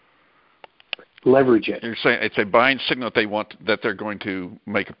 Leverage it. You're saying it's a buying signal that they're going to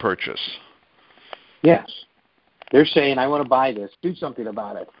make a purchase. Yes. They're saying, I want to buy this. Do something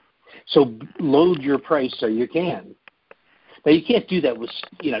about it. So load your price so you can. Now, you can't do that with,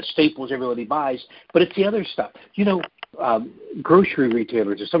 staples everybody buys, but it's the other stuff. Grocery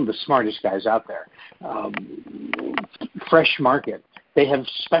retailers are some of the smartest guys out there. Fresh Market, they have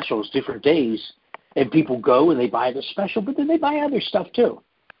specials different days, and people go and they buy the special, but then they buy other stuff too.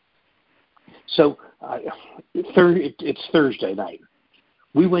 So it's Thursday night.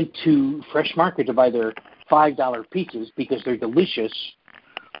 We went to Fresh Market to buy their $5 pizzas because they're delicious.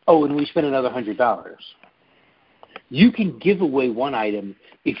 Oh, and we spent another $100. You can give away one item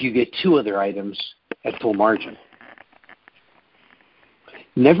if you get two other items at full margin.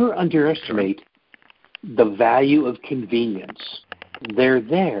 Never underestimate the value of convenience. They're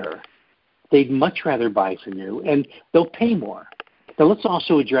there. They'd much rather buy from you, and they'll pay more. Now, let's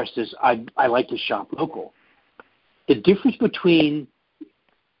also address this. I like to shop local. The difference between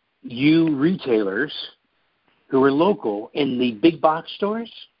you retailers who are local and the big box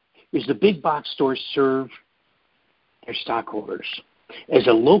stores is the big box stores serve their stockholders. As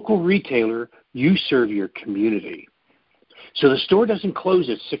a local retailer, you serve your community. So the store doesn't close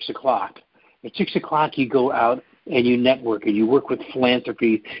at 6 o'clock. At 6 o'clock, you go out and you network and you work with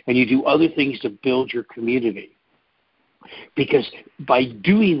philanthropy and you do other things to build your community. Because by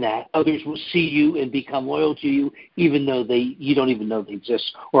doing that, others will see you and become loyal to you, even though you don't even know they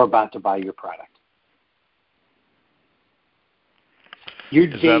exist or are about to buy your product.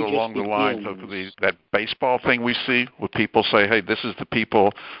 Is that along the lines of that baseball thing we see where people say, hey, this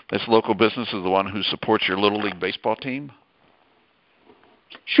local business is the one who supports your Little League baseball team?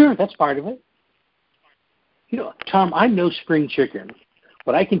 Sure, that's part of it. Tom, I'm no spring chicken,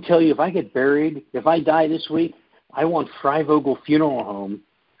 but I can tell you if I get buried, if I die this week, I want Fry Vogel Funeral Home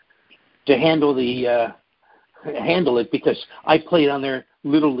to handle it because I played on their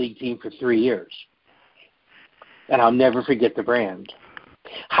Little League team for 3 years. And I'll never forget the brand.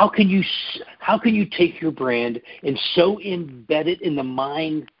 How can you take your brand and so embed it in the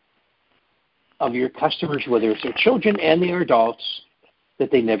mind of your customers, whether it's their children and their adults,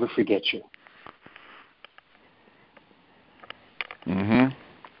 that they never forget you? Mm-hmm.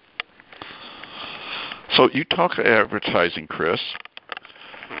 So you talk advertising, Chris.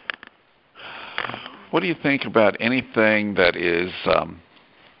 what do you think about anything that is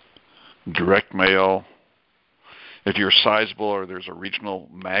direct mail? If you're sizable or there's a regional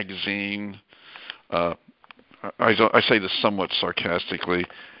magazine, I say this somewhat sarcastically,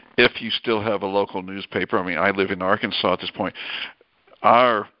 if you still have a local newspaper. I mean, I live in Arkansas at this point.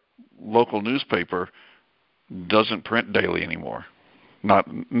 Our local newspaper doesn't print daily anymore. Not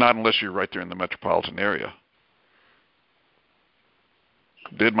unless you're right there in the metropolitan area.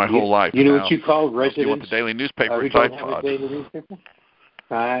 Did my whole life. You know now, what you call residents? You want the daily newspaper? Who don't have a daily newspaper?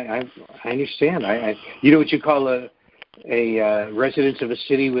 I understand. You know what you call a residents of a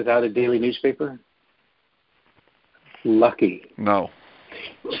city without a daily newspaper? Lucky. No.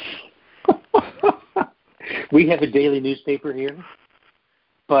 We have a daily newspaper here,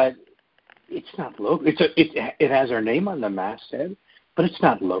 but it's not local. It has our name on the masthead, but it's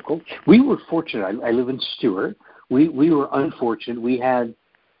not local. We were fortunate. I live in Stewart. We were unfortunate. We had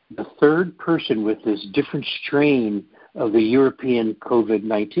the third person with this different strain of the European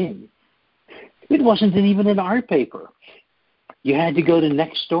COVID-19. It wasn't even in our paper. You had to go to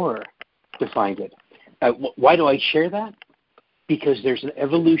next door to find it. Why do I share that? Because there's an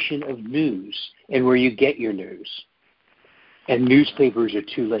evolution of news and where you get your news. And newspapers are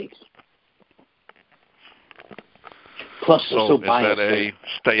too late. Plus, so is that a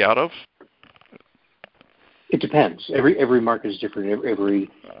stay out of? It depends. Every market is different. Every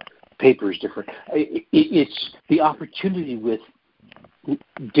paper is different. It's the opportunity with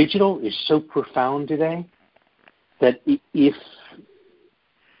digital is so profound today that it's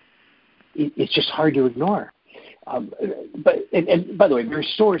just hard to ignore. But by the way, there are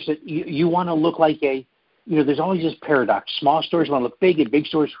stores that you want to look like there's always this paradox. Small stores want to look big, and big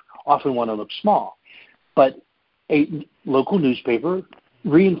stores often want to look small. But a local newspaper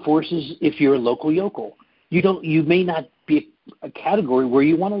reinforces if you're a local yokel. You may not be a category where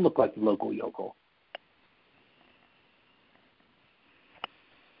you want to look like the local yokel.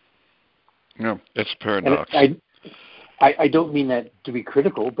 No, it's a paradox. I don't mean that to be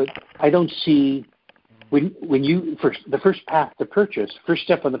critical, but I don't see when you the first path to purchase, first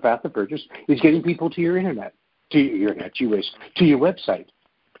step on the path to purchase is getting people to your website.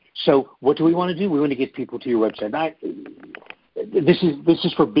 So what do we want to do? We want to get people to your website. This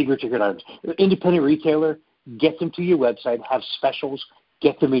is for bigger ticket items. Independent retailer, get them to your website, have specials,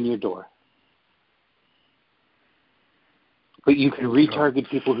 get them in your door. But you can retarget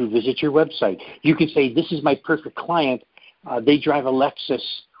people who visit your website. You can say, this is my perfect client. They drive a Lexus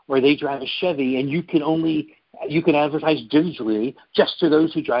or they drive a Chevy, and you can advertise digitally just to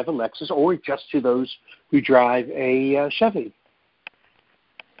those who drive a Lexus or just to those who drive a Chevy.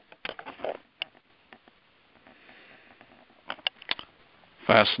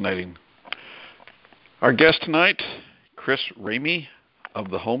 Fascinating. Our guest tonight, Chris Ramey of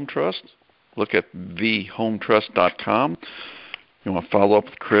the Home Trust. Look at thehometrust.com. You want to follow up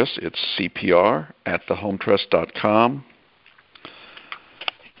with Chris, it's cpr@thehometrust.com.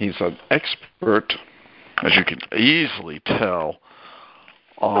 He's an expert, as you can easily tell,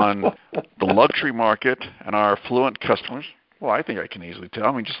 on the luxury market and our affluent customers. Well, I think I can easily tell.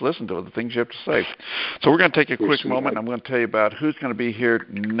 I mean, just listen to the things you have to say. So we're going to take a quick moment, and I'm going to tell you about who's going to be here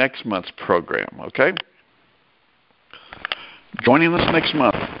next month's program, okay? Joining us next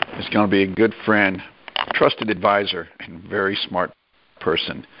month is going to be a good friend, trusted advisor, and very smart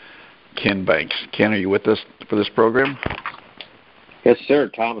person, Ken Banks. Ken, are you with us for this program? Yes, sir.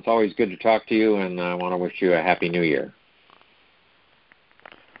 Tom, it's always good to talk to you, and I want to wish you a Happy New Year.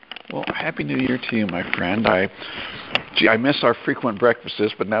 Well, Happy New Year to you, my friend. I miss our frequent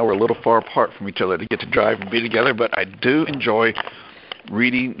breakfasts, but now we're a little far apart from each other to get to drive and be together. But I do enjoy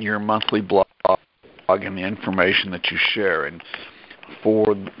reading your monthly blog and the information that you share. And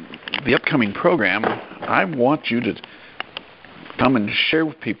for the upcoming program, I want you to come and share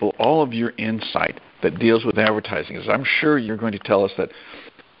with people all of your insight that deals with advertising. As I'm sure you're going to tell us that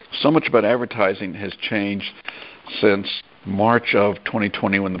so much about advertising has changed since March of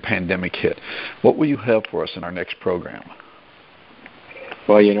 2020 when the pandemic hit. What will you have for us in our next program?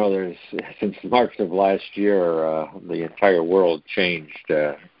 Well, since March of last year, the entire world changed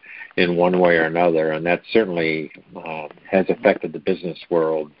in one way or another, and that certainly has affected the business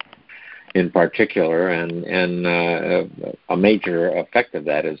world in particular, and a major effect of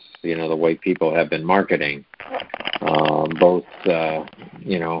that is, the way people have been marketing, both,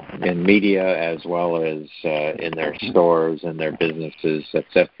 in media as well as in their stores and their businesses,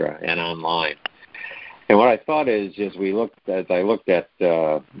 etc., and online. And what I thought is, as I looked at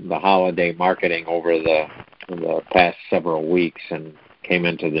the holiday marketing over the past several weeks and came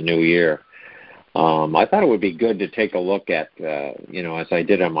into the new year, I thought it would be good to take a look at, as I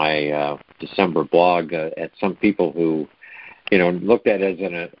did on my December blog, at some people who, looked at it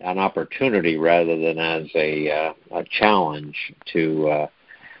as an opportunity rather than as a challenge to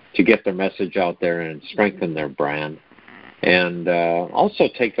get their message out there and strengthen their brand. And also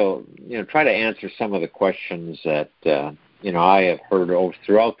try to answer some of the questions that, I have heard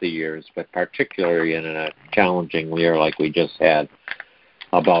throughout the years, but particularly in a challenging year like we just had,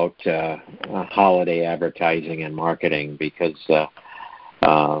 about holiday advertising and marketing, because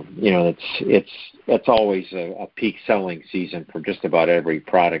it's always a peak selling season for just about every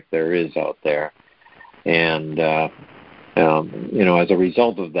product there is out there, and as a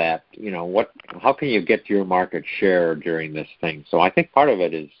result of that, how can you get your market share during this thing? So I think part of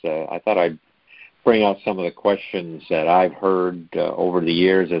it is I thought I'd bring out some of the questions that I've heard over the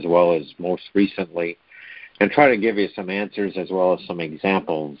years, as well as most recently, and try to give you some answers as well as some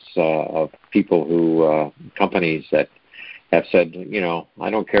examples of people companies that have said, I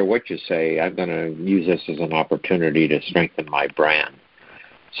don't care what you say, I'm going to use this as an opportunity to strengthen my brand.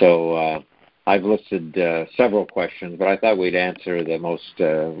 So I've listed several questions, but I thought we'd answer the most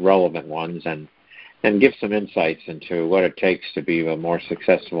relevant ones and give some insights into what it takes to be a more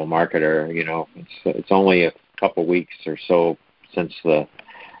successful marketer. It's only a couple weeks or so since the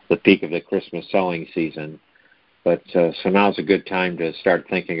peak of the Christmas selling season. But so now's a good time to start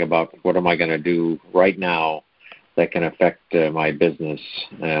thinking about what am I going to do right now that can affect my business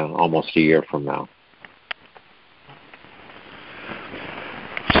almost a year from now.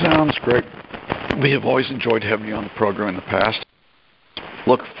 Sounds great. We have always enjoyed having you on the program in the past.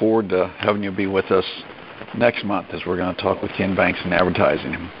 Look forward to having you be with us next month as we're going to talk with Ken Banks and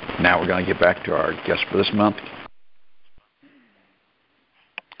advertising. Now we're going to get back to our guest for this month.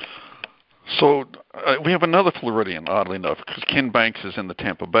 So we have another Floridian, oddly enough, because Ken Banks is in the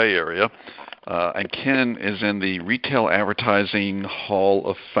Tampa Bay area, and Ken is in the Retail Advertising Hall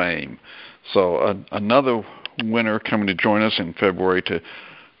of Fame. So another winner coming to join us in February to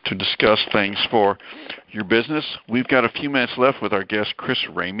discuss things for your business. We've got a few minutes left with our guest, Chris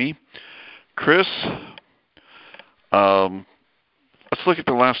Ramey. Chris, let's look at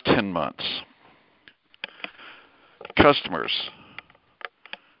the last 10 months. Customers.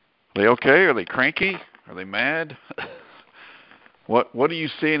 Are they okay? Are they cranky? Are they mad? What are you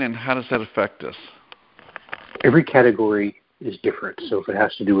seeing, and how does that affect us? Every category is different. So if it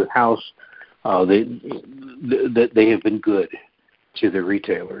has to do with house, they have been good to the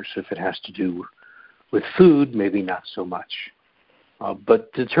retailers. If it has to do with food, maybe not so much. But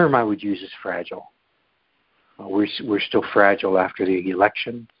the term I would use is fragile. We're still fragile after the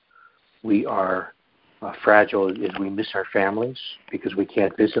election. We are fragile as we miss our families because we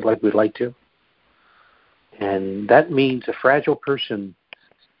can't visit like we'd like to. And that means a fragile person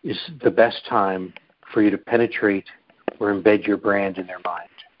is the best time for you to penetrate or embed your brand in their mind.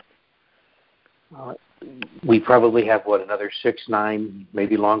 We probably have, another 6, 9,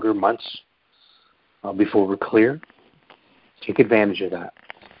 maybe longer months before we're clear. Take advantage of that.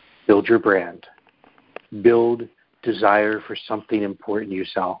 Build your brand. Build desire for something important you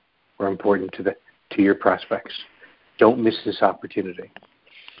sell or important to your prospects. Don't miss this opportunity.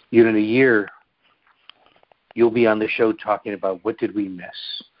 In a year, you'll be on the show talking about what did we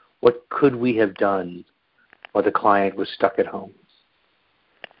miss? What could we have done while the client was stuck at home?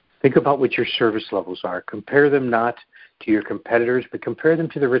 Think about what your service levels are. Compare them not to your competitors, but compare them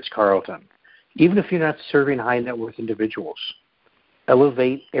to the Ritz-Carlton. Even if you're not serving high net worth individuals,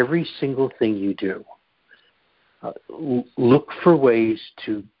 elevate every single thing you do. Look for ways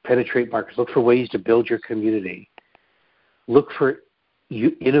to penetrate markets. Look for ways to build your community. Look for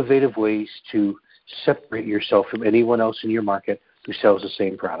innovative ways to separate yourself from anyone else in your market who sells the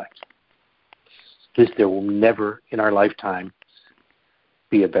same product. Because there will never in our lifetime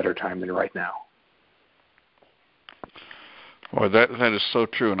be a better time than right now. Well, that is so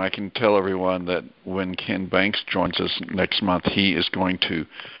true, and I can tell everyone that when Ken Banks joins us next month, he is going to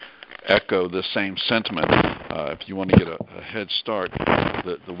echo the same sentiment. If you want to get a head start,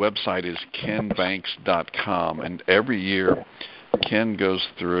 the website is kenbanks.com, and every year Ken goes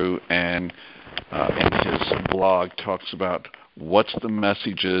through and in his blog talks about what's the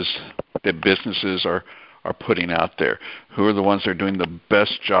messages that businesses are putting out there. Who are the ones that are doing the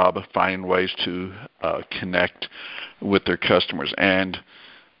best job of finding ways to connect with their customers? And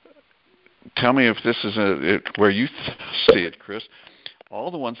tell me if this is where you see it, Chris. All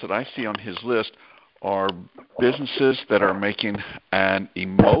the ones that I see on his list are businesses that are making an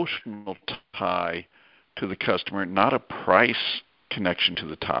emotional tie to the customer, not a price connection to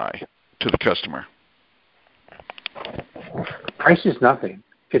the tie to the customer. Price is nothing.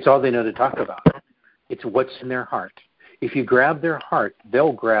 It's all they know to talk about. It's what's in their heart. If you grab their heart,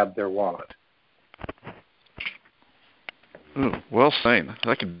 they'll grab their wallet. Ooh, well said.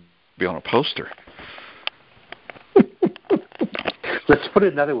 That could be on a poster. Let's put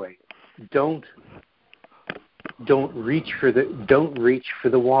it another way. Don't reach for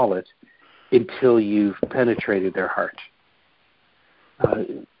the wallet until you've penetrated their heart.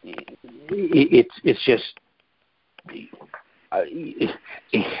 It's just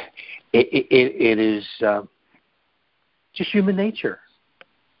it is just human nature.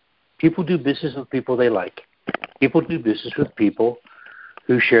 People do business with people they like. People do business with people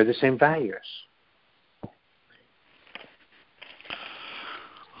who share the same values.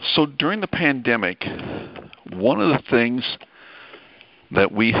 So during the pandemic, one of the things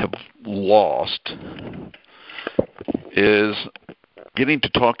that we have lost is getting to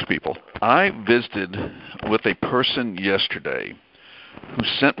talk to people. I visited with a person yesterday who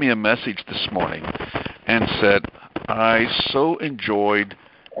sent me a message this morning and said, I so enjoyed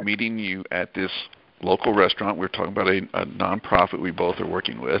meeting you at this local restaurant. We were talking about a nonprofit we both are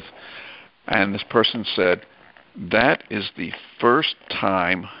working with. And this person said, that is the first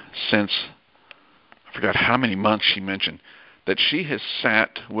time since, I forgot how many months she mentioned, that she has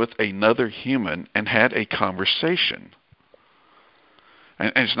sat with another human and had a conversation.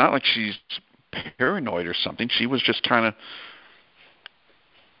 And it's not like she's paranoid or something. She was just kind of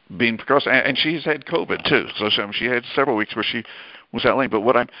being precocious. And she's had COVID, too. So she had several weeks where she was out late. But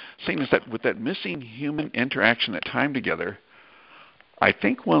what I'm saying is that with that missing human interaction, that time together, I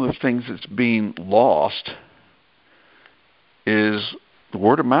think one of the things that's being lost is the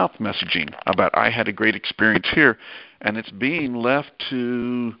word-of-mouth messaging about I had a great experience here, and it's being left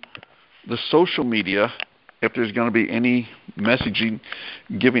to the social media if there's going to be any messaging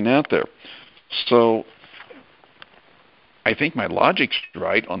giving out there. So I think my logic's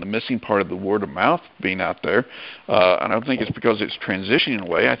right on the missing part of the word-of-mouth being out there. I don't think it's because it's transitioning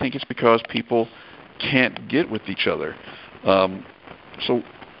away. I think it's because people can't get with each other. So,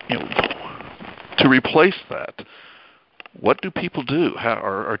 to replace that, what do people do?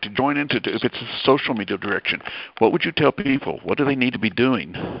 Or to join into, if it's a social media direction, what would you tell people? What do they need to be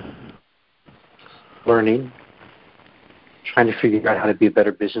doing? Learning, trying to figure out how to be a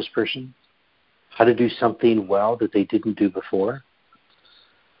better business person, how to do something well that they didn't do before.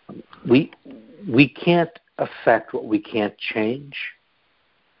 We can't affect what we can't change,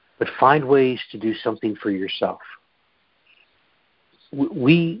 but find ways to do something for yourself.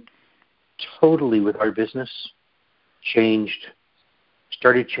 We totally, with our business,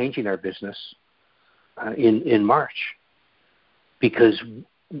 started changing our business in March because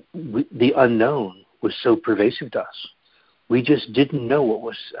the unknown was so pervasive to us. We just didn't know what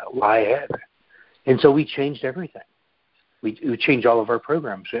was lie ahead. And so we changed everything. We changed all of our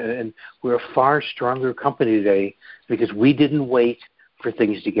programs. And we're a far stronger company today because we didn't wait for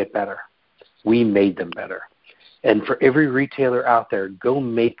things to get better. We made them better. And for every retailer out there, go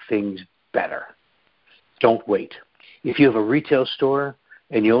make things better. Don't wait. If you have a retail store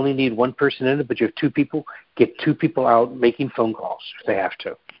and you only need one person in it, but you have two people, get two people out making phone calls if they have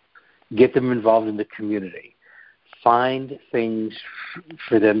to. Get them involved in the community. Find things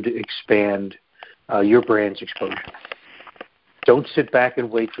for them to expand your brand's exposure. Don't sit back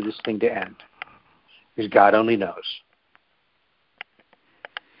and wait for this thing to end, because God only knows.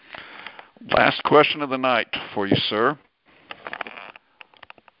 Last question of the night for you, sir.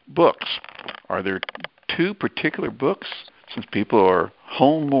 Books. Are there two particular books, since people are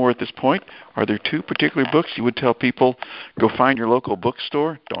home more at this point, are there two particular books you would tell people, go find your local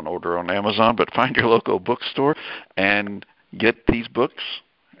bookstore, don't order on Amazon, but find your local bookstore and get these books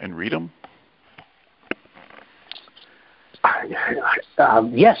and read them?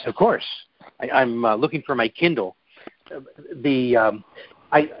 Yes, of course. I'm looking for my Kindle.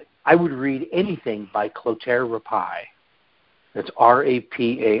 I would read anything by Clotaire Rapaille. That's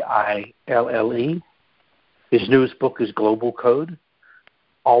Rapaille. His newest book is Global Code.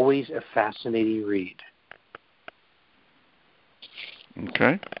 Always a fascinating read.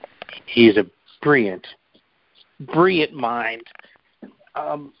 Okay. He is a brilliant mind.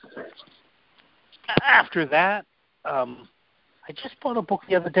 After that, I just bought a book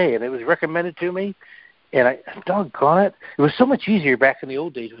the other day, and it was recommended to me, and doggone it, it was so much easier back in the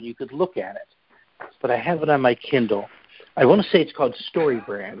old days when you could look at it. But I have it on my Kindle. I want to say it's called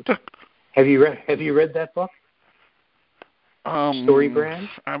StoryBrand. Have you read that book? StoryBrand.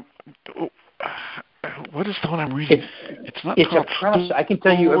 What is the one I'm reading? It's not called a process. I can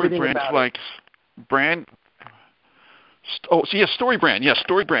tell you everything about like brand. StoryBrand. Yes,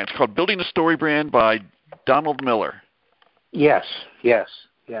 StoryBrand. It's called Building a Story Brand by Donald Miller. Yes.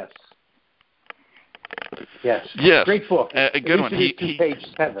 Yes. Yes. Great book. A good one. Page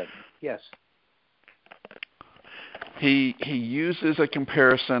 7. Yes. He uses a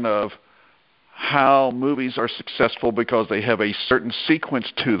comparison of how movies are successful because they have a certain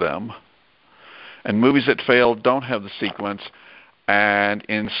sequence to them, and movies that fail don't have the sequence. And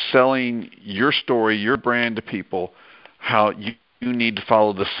in selling your story, your brand to people, how you need to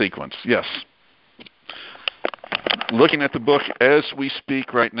follow the sequence. Yes. Looking at the book as we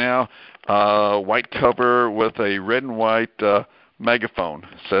speak right now, white cover with a red and white megaphone.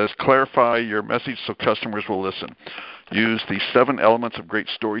 It says, clarify your message so customers will listen. Use the 7 elements of great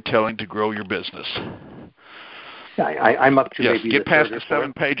storytelling to grow your business. I'm up to yes, maybe get the past third the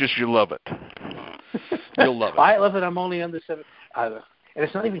 7 pages, you'll love it. You'll love it. I love it. I'm only on the 7. And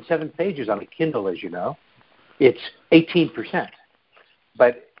it's not even 7 pages on a Kindle, as you know. It's 18%.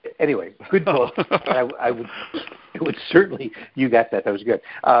 But anyway, good book. I would certainly, you got that. That was good.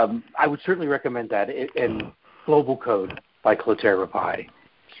 I would certainly recommend that. And Global Code by Clotaire Rapaille.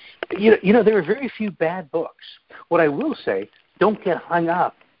 You know, there are very few bad books. What I will say, don't get hung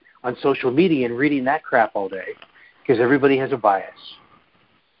up on social media and reading that crap all day, because everybody has a bias.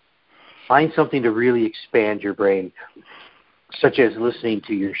 Find something to really expand your brain, such as listening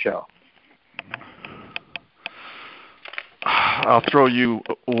to your show. I'll throw you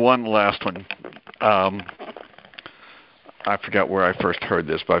one last one. I forgot where I first heard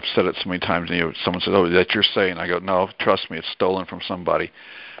this, but I've said it so many times. And someone says, "Oh, that you're saying?" I go, "No, trust me, it's stolen from somebody,"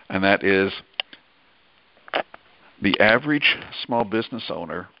 and that is the average small business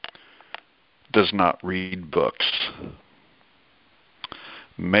owner does not read books.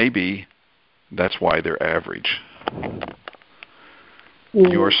 Maybe that's why they're average.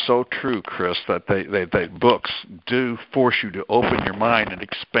 You are so true, Chris, that that books do force you to open your mind and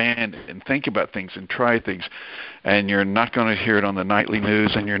expand and think about things and try things. And you're not going to hear it on the nightly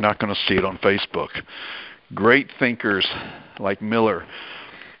news, and you're not going to see it on Facebook. Great thinkers like Miller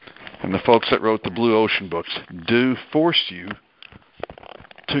and the folks that wrote the Blue Ocean books do force you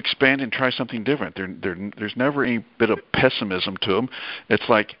to expand and try something different. There's never any bit of pessimism to them. It's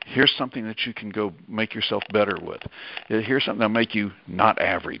like, here's something that you can go make yourself better with. Here's something that'll make you not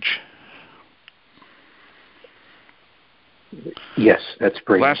average. Yes, that's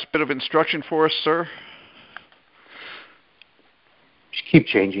brilliant. Last bit of instruction for us, sir? Just keep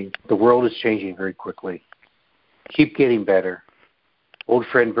changing. The world is changing very quickly. Keep getting better. Old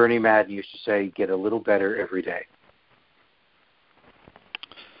friend Bernie Madden used to say, get a little better every day.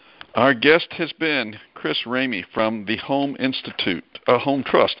 Our guest has been Chris Ramey from the Home Institute, Home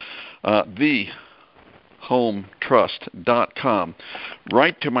Trust, thehometrust.com.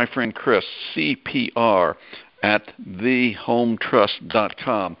 Write to my friend Chris, CPR, at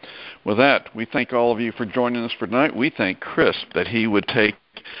thehometrust.com. With that, we thank all of you for joining us for tonight. We thank Chris that he would take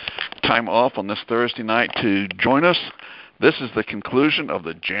time off on this Thursday night to join us. This is the conclusion of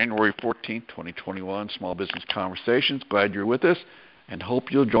the January 14th, 2021 Small Business Conversations. Glad you're with us, and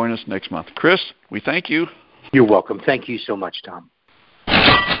hope you'll join us next month. Chris, we thank you. You're welcome. Thank you so much, Tom.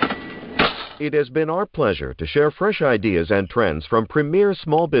 It has been our pleasure to share fresh ideas and trends from premier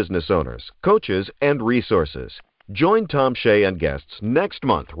small business owners, coaches, and resources. Join Tom Shea and guests next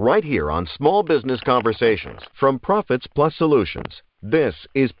month right here on Small Business Conversations from Profits Plus Solutions. This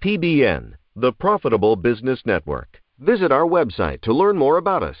is PBN, the Profitable Business Network. Visit our website to learn more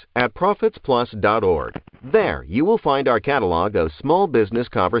about us at profitsplus.org. There you will find our catalog of small business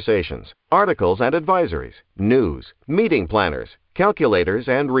conversations, articles and advisories, news, meeting planners, calculators,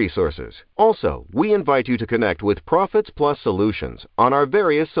 and resources. Also, we invite you to connect with Profits Plus Solutions on our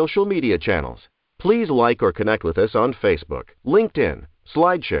various social media channels. Please like or connect with us on Facebook, LinkedIn,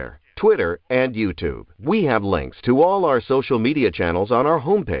 SlideShare, Twitter, and YouTube. We have links to all our social media channels on our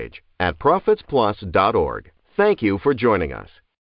homepage at profitsplus.org. Thank you for joining us.